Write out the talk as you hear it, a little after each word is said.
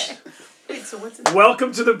So what's it?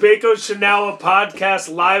 Welcome to the Baco Shinawa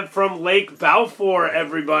podcast, live from Lake Balfour,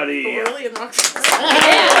 everybody. We're really in Rockville.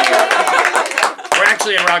 We're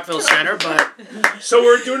actually in Rockville Center, but... So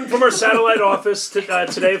we're doing from our satellite office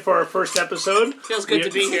today for our first episode. Feels good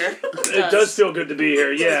to be here. It does feel good to be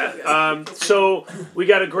here, yeah. So we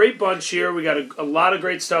got a great bunch here. We got a lot of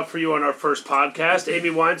great stuff for you on our first podcast. Amy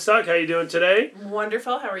Weinstock, how you doing today?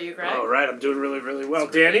 Wonderful. How are you, Greg? All right, I'm doing really, really well.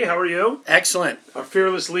 Danny, how are you? Excellent. Our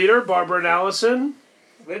fearless leader, Barbara and Allison.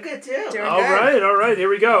 We're good too. All right, here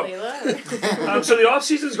we go. Layla. So the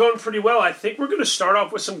off-season's going pretty well. I think we're going to start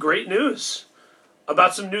off with some great news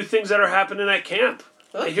about some new things that are happening at camp.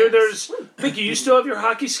 I hear there's... Mickey, you still have your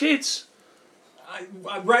hockey skates?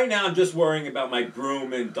 Right now, I'm just worrying about my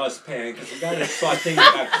broom and dustpan because we got to start thinking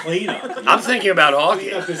about cleanup. I'm thinking about hockey.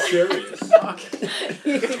 Cleanup is serious.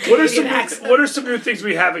 What are some new things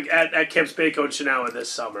we have at Camps Baco and Shinawa this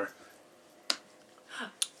summer?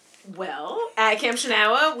 Well, at Camp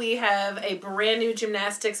Shinawa, we have a brand new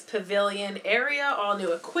gymnastics pavilion area, all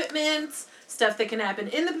new equipment, stuff that can happen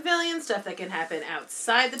in the pavilion, stuff that can happen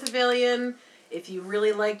outside the pavilion. If you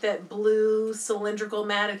really like that blue cylindrical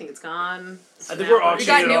mat, I think it's gone. I think we're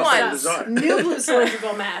auctioning it off ones. on Bazaar. New blue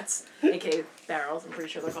cylindrical mats, aka barrels, I'm pretty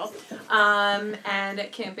sure they're called. And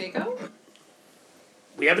at Camp Baco,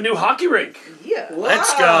 We have a new hockey rink. yeah.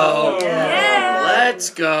 Let's go. Yeah. Let's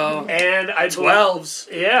go. And I 12s.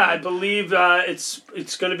 Yeah, I believe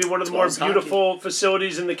it's going to be one of the more 12's hockey. beautiful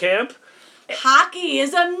facilities in the camp. Hockey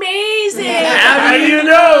is amazing! How do you know,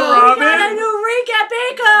 We got a Robin? new rink at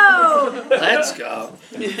Baco! Let's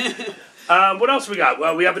go. What else we got?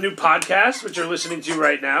 Well, we have a new podcast, which you're listening to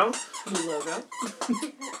right now. New logo.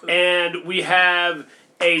 And we have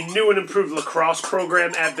a new and improved lacrosse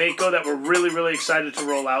program at Baco that we're really, really excited to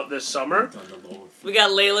roll out this summer. We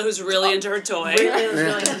got Layla, who's really into her toy. Layla's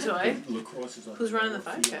really into toy. Lacrosse is on Who's the running the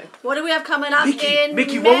lower 5K? field. What do we have coming up in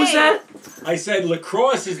Mickey, May? what was that? I said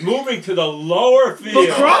lacrosse is moving to the lower field.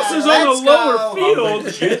 Lacrosse is on the Let's lower go. A field.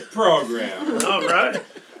 legit program. All right.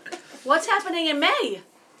 What's happening in May?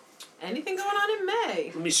 Anything going on in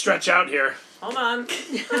May? Let me stretch out here. Hold on.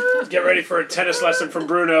 Get ready for a tennis lesson from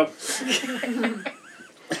Bruno.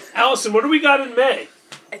 Allison, what do we got in May?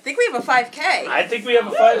 I think we have a 5K. I think we have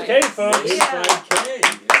a 5K, folks. Big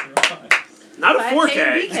 5K. Not a 5K 4K.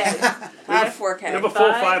 and BK. I have We 4K. have a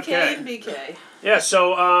full 5K 5K. and BK. Yeah,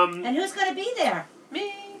 so, And who's going to be there?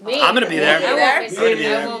 Me. I'm going to be there. You I there? won't miss You're it. gonna be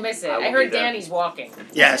there. I won't miss it. I I, won't be heard there. Danny's walking.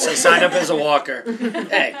 Yes, I signed up as a walker.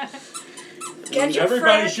 Hey, Get your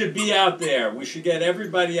Everybody friend. should be out there. We should get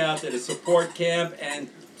everybody out there to support camp and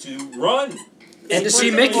to run. and to see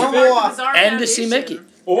Support Mickey. the Or walk. Bizarre And to see Foundation. Mickey.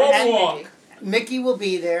 Or And walk. Mickey. Mickey will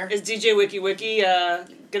be there. Is DJ Wiki Wiki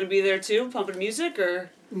gonna be there too, pumping music, or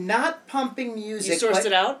Not pumping you music, sourced but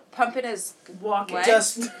it out? pumping is Walking.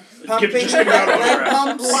 just pumping just give it out on the leg rest.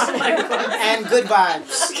 pumps and good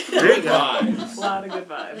vibes. Good vibes. A lot of good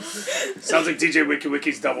vibes. Sounds like DJ Wiki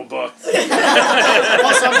Wiki's double booked. Also,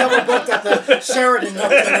 I'm double booked at the Sheridan up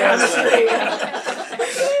there.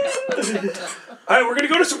 All right, we're going to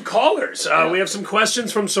go to some callers. We have some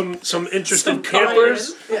questions from some interested Some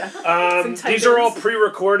campers. Yeah. These are all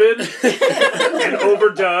pre-recorded and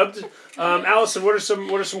overdubbed. Allison, what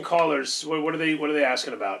are some callers? What are they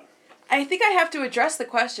asking about? I think I have to address the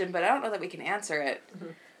question, but I don't know that we can answer it.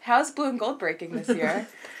 How's blue and gold breaking this year?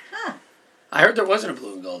 I heard there wasn't a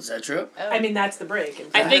blue and gold. Is that true? I mean, that's the break.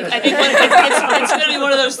 I think it's going to be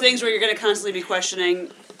one of those things where you're going to constantly be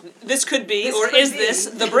questioning. This could be, This or could is be this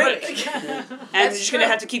the break? And you're just going to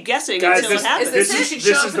have to keep guessing Guys, until it happens. this this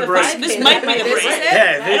is the break. This might be the This break. is it?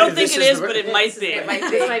 Yeah, I don't this think it is, the- but it might be. It might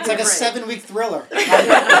This be. might It's be like a break. 7-week thriller.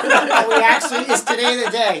 Are we actually, is today the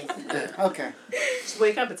day? Okay. Just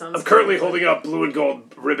wake up, it's on the I'm currently holding up blue and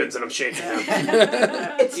gold ribbons and I'm shaking them.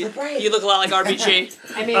 It's the break. You look a lot like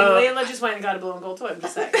RBG. I mean, Layla just went and got a blue and gold toy, I'm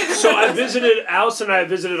just saying. So Allison and I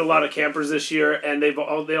visited a lot of campers this year, and they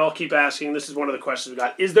all keep asking, this is one of the questions we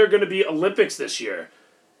got, is there going to be Olympics this year?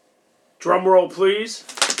 Drum roll, please.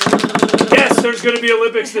 Yes, there's going to be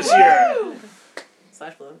Olympics this year.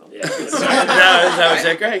 Slash blue and gold. Yeah, that's, that was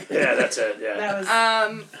it, Greg? yeah, that's it, yeah. That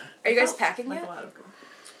was Are you guys packing like a yet? lot of good.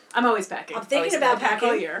 I'm always packing. I'm thinking Always about pack all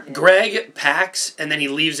packing. year. Greg packs, and then he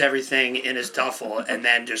leaves everything in his duffel, and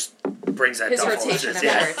then just brings that His duffel. rotation It's of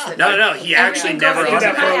just- shirts that- No, he actually And never goes did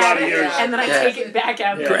that for a back lot of out, years. And then I Yeah. take it back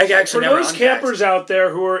out. Yeah. Greg actually For never those unpacks. campers out there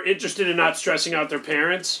who are interested in not stressing out their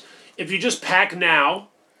parents, if you just pack now,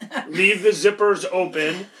 leave the zippers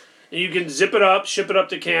open, and you can zip it up, ship it up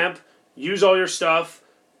to camp, use all your stuff,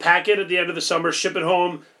 pack it at the end of the summer, ship it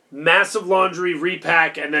home, massive laundry,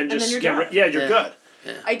 repack, and then just then you're get done. you're Yeah. good.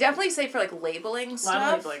 I definitely say for like labeling A lot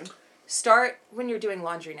stuff. of labeling. Start when you're doing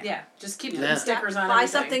laundry now. Yeah, just keep Yeah. putting stickers on Buy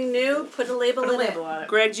everything. something new, put a label Put a in label it. on it.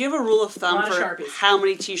 Greg, do you have a rule of thumb lot of for Sharpies. how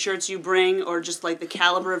many T-shirts you bring, or just like the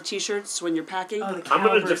caliber of T-shirts when you're packing? Oh, the I'm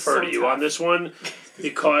going to caliber's defer so to you tough. on this one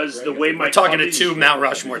because the way my We're talking to puppy- two Mount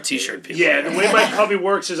Rushmore T-shirt people. Yeah, the way my puppy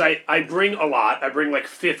works is I bring a lot. I bring like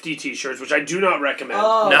 50 T-shirts, which I do not recommend.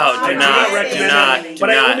 Oh, No, I do do not. not Do recommend not. it, Do but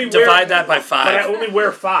I not. only wear- Divide that by But I 5. only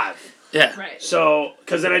wear 5. Yeah. Right. So,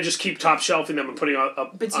 because then I just keep top shelfing them and putting up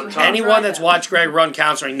But you on have- top. Anyone that's watched Greg run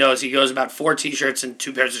counseling knows he goes about 4 T-shirts and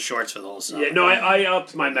 2 pairs of shorts for the whole summer. Yeah, no, I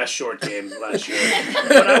upped my mesh short game last year.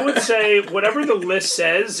 But I would say whatever the list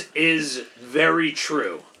says is very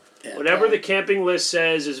true. Yeah. Whatever the camping list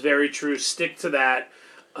says is very true. Stick to that.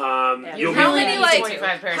 You'll How be many need like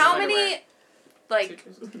 25 pairs how of many underwear. like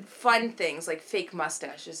fun things like fake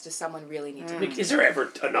mustaches does someone really need to do? Is there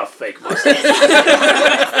ever enough fake mustaches?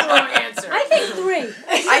 answer. I think 3.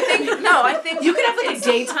 I think You could have like a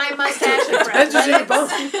daytime mustache for Depends who's eating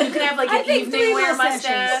athletics. You could have like I an think evening 3 wear mustaches.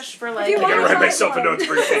 mustache for like. you I gotta want- write myself a note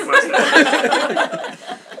for a fake mustache.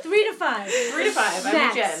 3 to 5. 3 to 5. I'm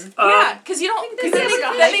Max. a Jen. yeah, because you don't. Because then, like a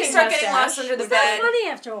then they hiking start getting mustache. lost under the It's not bed. funny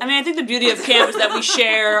after all. I mean, I think the beauty of camp is that we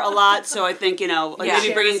share a lot. So I think like Yeah. maybe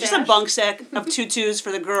Share bringing a just a stash. bunk set of tutus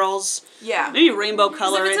for the girls, Yeah. maybe rainbow 'Cause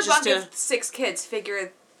color if it it's a just bunk to. of 6 kids,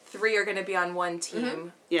 figure 3 are going to be on one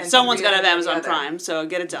team. Yeah, and someone's 3 got to are have on the Amazon other. Prime, so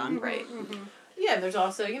get it done. Right. Yeah, and there's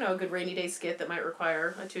also, a good rainy day skit that might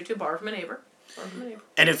require a tutu borrow from a neighbor.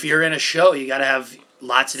 And if you're in a show, you got to have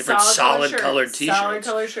lots of different solid colored T-shirts. Solid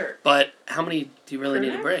colored shirt. But how many do you really For need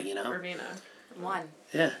to now? bring, you know? Irvina. 1.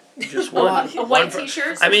 Yeah, just one. A white One for-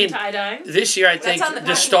 t-shirt, I mean, tie-dye. This year, I That's think on the the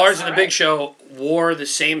packing stars list, in the alright. big show wore the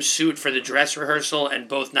same suit for the dress rehearsal and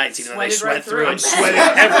both nights, even though they Sweated sweat right through through it. it. Sweating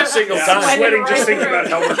every single time. I'm Sweating sweating right just thinking through about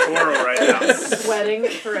Helmut Toro right now. Sweating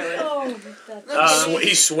through it. Oh, that's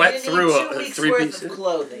He sweat through a 3 pieces.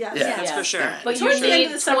 clothing. yes. Yeah. That's for sure. But You towards the end of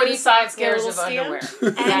need the summer, the socks get a 25 little pairs of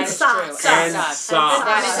stan. underwear. And socks. And Socks. socks.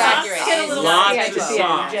 That is Socks accurate. get a little Lots sketch of at the end.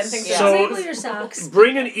 socks. Jen thinks Yeah. So- Label your socks.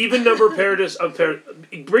 Bring an even number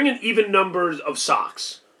bring an even numbers of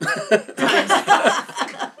socks.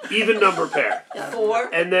 Even number pair. 4.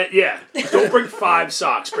 And then don't bring 5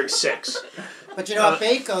 socks, bring 6. But at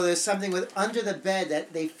Baco, there's something with under the bed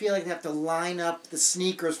that they feel like they have to line up the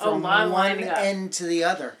sneakers from one lining up. end to the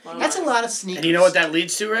other. Long That's a lines. lot of sneakers. And you know what that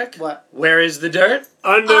leads to, Rick? What? Where is the dirt?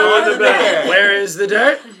 Under the bed. Where is the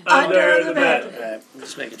dirt? Under the bed. Alright, I'm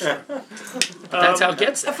just making sure. That's how it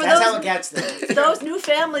gets there. For That's how those, it gets there. those new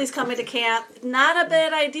families coming to camp, not a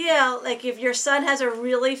bad idea. Like if your son has a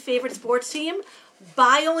really favorite sports team,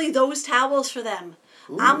 buy only those towels for them.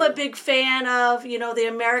 I'm a big fan of, the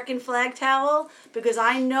American flag towel because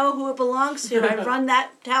I know who it belongs to. I run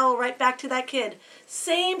that towel right back to that kid.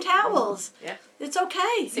 Same towels. Yeah. It's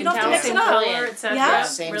okay. Same you don't have to towel, mix same it up. color. It sounds Yeah.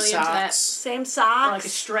 Same really into that. socks. Same Or socks. like a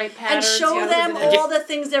stripe pattern. And show them all the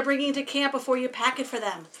things they're bringing to camp before you pack it for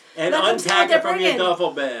them. And Let them see what unpack they're it from your bringing.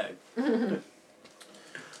 duffel bag.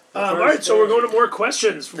 All right, so we're going to more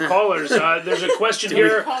questions from callers. There's a question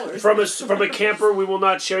here from a camper. We will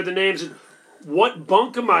not share the names. What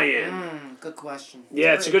bunk am I in? Good question.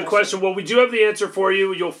 Yeah, it's a good question. Well, we do have the answer for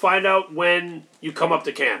you. You'll find out when you come up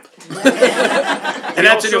to camp. And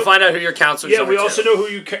that's when you'll find out who your counselors are. Yeah, we also too. know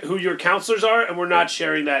who your counselors are, and we're not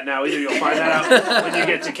sharing that now either. You'll find that out when you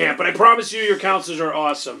get to camp. But I promise you, your counselors are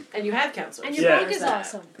awesome. And you have counselors. And your Yeah. bunk is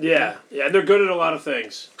awesome. Yeah, and they're good at a lot of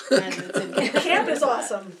things. And it's in camp. Camp is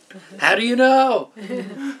awesome. How do you know?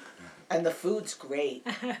 And the food's great.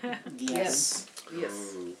 Yes. Yes.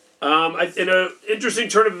 Mm. In an interesting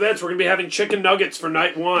turn of events, we're going to be having chicken nuggets for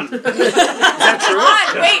night 1. Come on,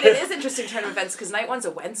 wait, it is interesting turn of events because night 1's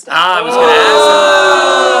a Wednesday. I was going to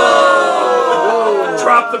ask.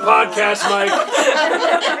 Drop the podcast, Mike.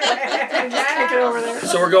 Take it over there.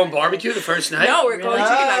 So we're going barbecue the first night? No, we're going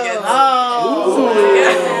chicken nuggets.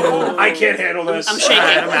 Oh. I can't handle this. I'm shaking. All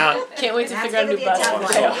right, I'm out. Can't wait to That's figure out a new gonna be a bus.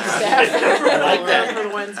 tough I like that. For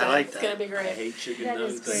the Wednesday. I like It's that. going to be I great. hate chicken That is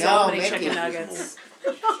nuggets. great. So No, many Mickey. chicken nuggets.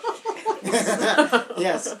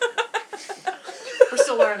 Yes. We're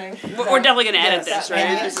still learning. We're definitely going to edit Yes. this, right?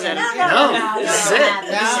 Yeah. This is edit. No, this is it.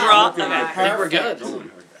 This is raw. Okay. I think we're good. I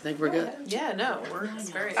think we're good. Yeah, no, we're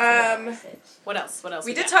very What else? What else?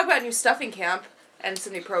 We did got? talk about new stuffing camp and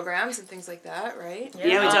some new programs and things like that, right? Yeah,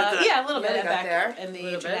 we talked about that. Yeah, a little bit Yeah, we got back there. in the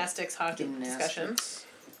Little bit. gymnastics hockey discussion.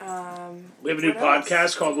 We have a new What else?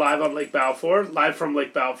 podcast called Live on Lake Balfour. Live from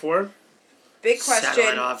Lake Balfour. Big question.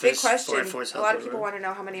 Satellite office, Big question. 404 A lot of South people River. want to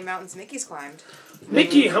know how many mountains Mickey's climbed.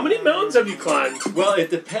 Mickey, how many mountains have you climbed? Well, it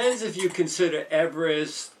depends if you consider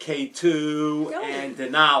Everest, K2, and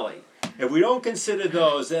Denali. If we don't consider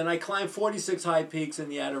those, then I climbed 46 high peaks in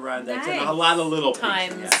the Adirondacks and a Nice. lot of little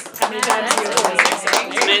Times. peaks. How many times do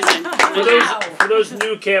you Amazing. For those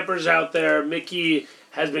new campers out there, Mickey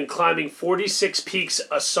has been climbing 46 peaks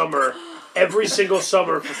a summer, every single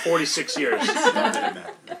summer for 46 years.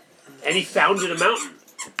 And he founded a mountain.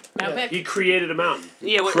 Mount Vic. He created a mountain.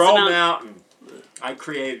 Yeah, what's Crow the mountain? Mountain. I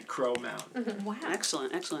created Crow Mountain. Wow.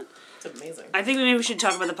 Excellent, excellent. It's amazing. I think maybe we should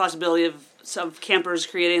talk about the possibility of some campers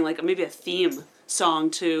creating like maybe a theme song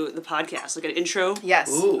to the podcast, like an intro.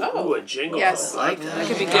 Yes. Ooh, a jingle. Yes. I like that. That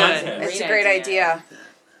could be good. Contest. It's a great idea.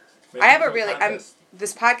 Maybe I have a some really. contest.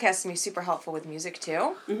 This podcast is gonna be super helpful with music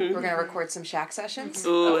too. We're gonna record some shack sessions.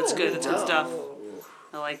 Ooh, it's good. It's good stuff.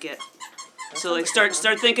 I like it. So like start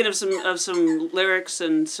thinking of some lyrics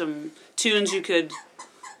and some tunes you could,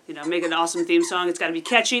 make an awesome theme song. It's got to be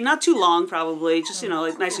catchy, not too long probably, just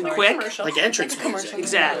like nice and quick. Commercial. Like entrance music.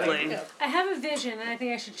 Exactly. I have a vision, and I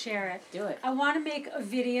think I should share it. Do it. I want to make a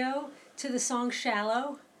video to the song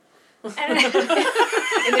 "Shallow." And In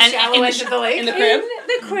the shallow edge of the lake. In the crib. In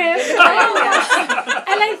the crib.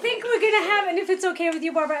 And I think we're gonna have, and if it's okay with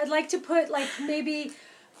you, Barbara, I'd like to put maybe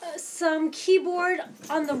some keyboard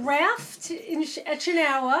on the raft at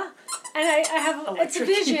Chinawa, and I have it's a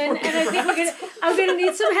vision, and I think I'm gonna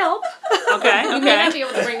need some help. Okay. You may not be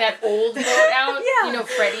able to bring that old boat out. Yeah.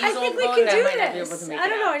 Freddie's I old think we boat. can That do might not be able this. to make I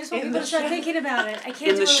don't it know. out. I just want people to start thinking about it. I can't In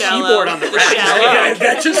do the it shallow. Keyboard on the The rack. shallow.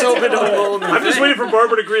 That just opened a whole new I'm just thing. waiting for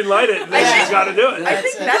Barbara to green light it, and then she's got to do it. I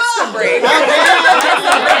think that's the break.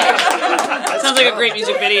 Sounds like a great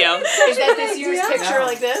music video. Is that this year's idea? picture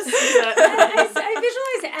like this? I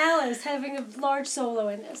visualize Alice having a large solo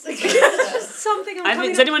in this. It's just something I'm coming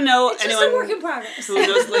Does up- anyone know It's just a work anyone in progress. who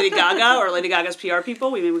knows Lady Gaga or Lady Gaga's PR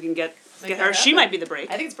people? Maybe we can get her. She might be the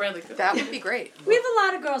break. I think it's Bradley Cooper. That would be great. We have a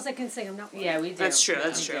lot of girls that can sing. I'm not worried. Yeah, we do. That's true.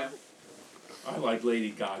 That's true. I like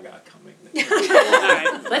Lady Gaga coming. All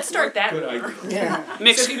right. Let's start that. Good rumor. idea.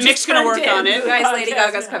 Mick's gonna work on it. Guys, Lady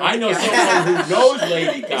Gaga's coming. I know Yeah. someone who knows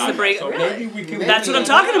Lady Gaga, the break. so maybe we can. That's what I'm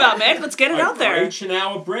talking about, Mick. Let's get it out there. Great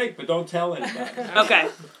Chinawa break, but don't tell anybody. Okay.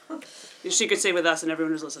 She could stay with us and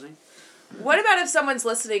everyone who's listening. What about if someone's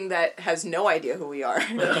listening that has no idea who we are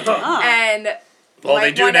Ah. and Well, they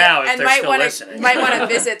might do wanna- now if and they're might still wanna, listening. might want to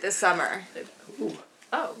visit this summer,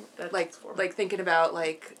 Oh, that's like thinking about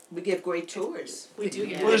We give great tours. we do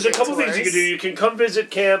get. Well, there's a couple things you can do. You can come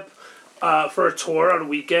visit camp for a tour on a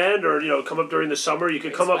weekend, or come up during the summer. You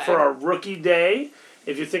could come up for our rookie day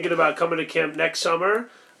if you're thinking about coming to camp next summer.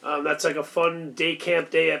 That's like a fun day camp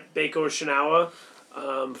day at Baco Chinawa.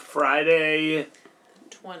 Friday,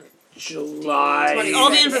 20. July. All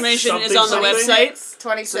the information is on the something. website. So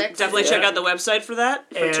 26. definitely check out the website for that,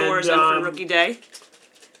 for And, tours and for Rookie Day.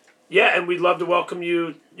 Yeah, and we'd love to welcome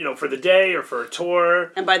you, for the day or for a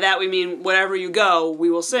tour. And by that we mean wherever you go, we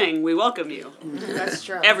will sing, we welcome you. That's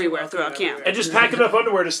true. Everywhere throughout camp. And just pack enough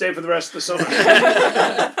underwear to stay for the rest of the summer.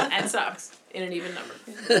 And socks in an even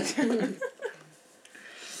number.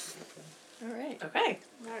 All right. Okay.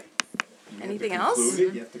 Anything else? You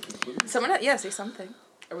have to conclude. Someone, say something.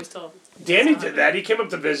 Are we still? Danny did that. He came up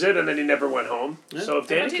to visit, and then he never went home. So if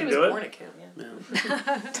Danny can was do born it. at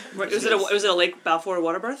camp. Was it a Lake Balfour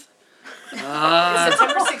water birth?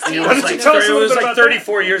 September 16th. It Why was don't you like, tell us a it little was bit like about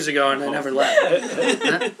 34 years ago, and I never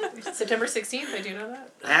left. September 16th. I do know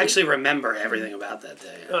that. I actually remember everything about that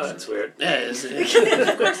day. Oh, that's weird. Yeah, it's, Danny's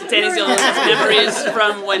the only memories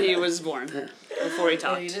from when he was born, before he Yeah,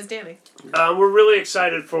 talked. it is Danny. We're really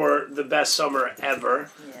excited for the best summer ever.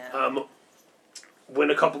 Win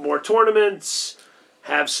a couple more tournaments,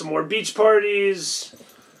 have some more beach parties,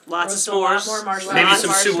 Lots Roast of a lot s'mores. more marshmallows. maybe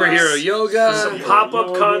some superhero yoga, some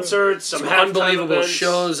pop-up concerts, some some halftime unbelievable events.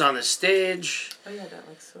 shows on the stage. Oh yeah, that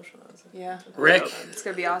like social. Yeah. Rick It's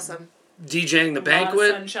gonna be awesome. DJing the A lot of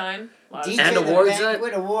banquet. sunshine. A lot of DJ And the awards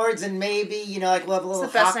banquet, awards, and maybe, we'll have a little the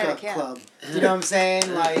best night haka of camp. club. You know what I'm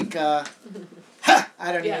saying? Like,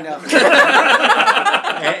 I don't even know.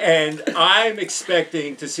 And I'm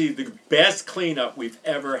expecting to see the best cleanup we've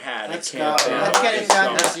ever had Let's at camp. go. Let's get it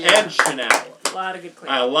done this year. And Chinawa. A lot of good A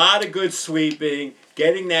cleanup. lot of good sweeping,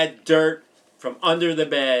 getting that dirt from under the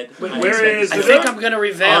bed. Wait, I where expect is to I the see think dirt? I'm gonna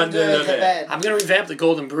revamp. Under the bed. I'm gonna revamp the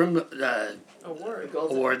Golden Broom Award.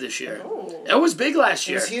 award this year. Oh. It was big last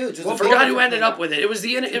It year. was huge. It I was a forgot big who ended cleanup. up with it. It was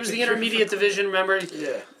the intermediate division. Remember,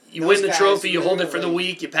 Yeah. you Those win the guys trophy, you really, hold it for the really-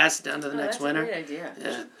 week, you pass it down to the next That's a winner. great idea.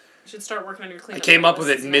 Yeah. Should start working on your I cleanup. came up with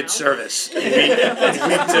it lists now. mid-service. In week 2.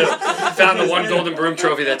 Found the one Golden Broom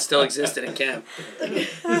trophy that still existed in camp.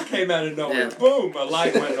 This came out of nowhere. Yeah. Boom! A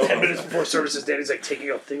light went 10 off. minutes before services, Danny's like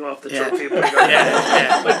taking a thing off the Yeah. trophy and putting it on.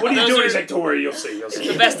 Yeah. Like, what are you Those doing? are- He's like, don't worry, you'll see.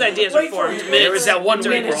 The best ideas are formed. There was that one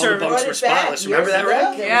week where all the bunks were spotless. Remember that,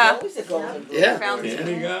 Rick? Yeah. Yeah. Found And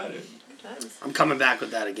he got it. I'm coming back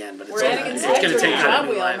with that again, but it's We're adding it's going to inspector take to the time job in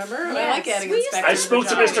wheel, life. remember? I like adding inspector I spoke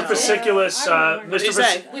to Mr. Fasciculus. What'd you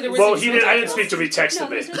say? Well, he didn't. I didn't speak to him. He texted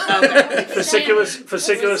me.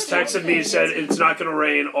 Fasciculus texted me and said it's not going to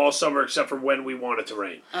rain all summer except for when we want it to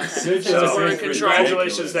rain. Good So job. we're in control.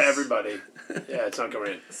 congratulations to everybody. Yeah, it's not going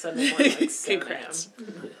to rain. Sunday morning, like 7 Congrats.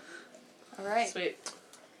 All right. Sweet.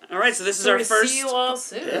 All right, so this is So our we first. see you all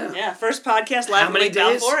soon. Yeah. First podcast live How in many Lake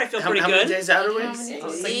days? Balfour. I feel pretty how good. many days out are we?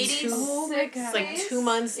 It's like 2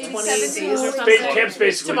 months, 28 86 days or days. something. Camp's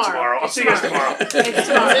basically tomorrow. I'll see you guys tomorrow. It's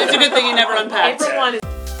tomorrow. It's a good thing you never unpacked. April 1 is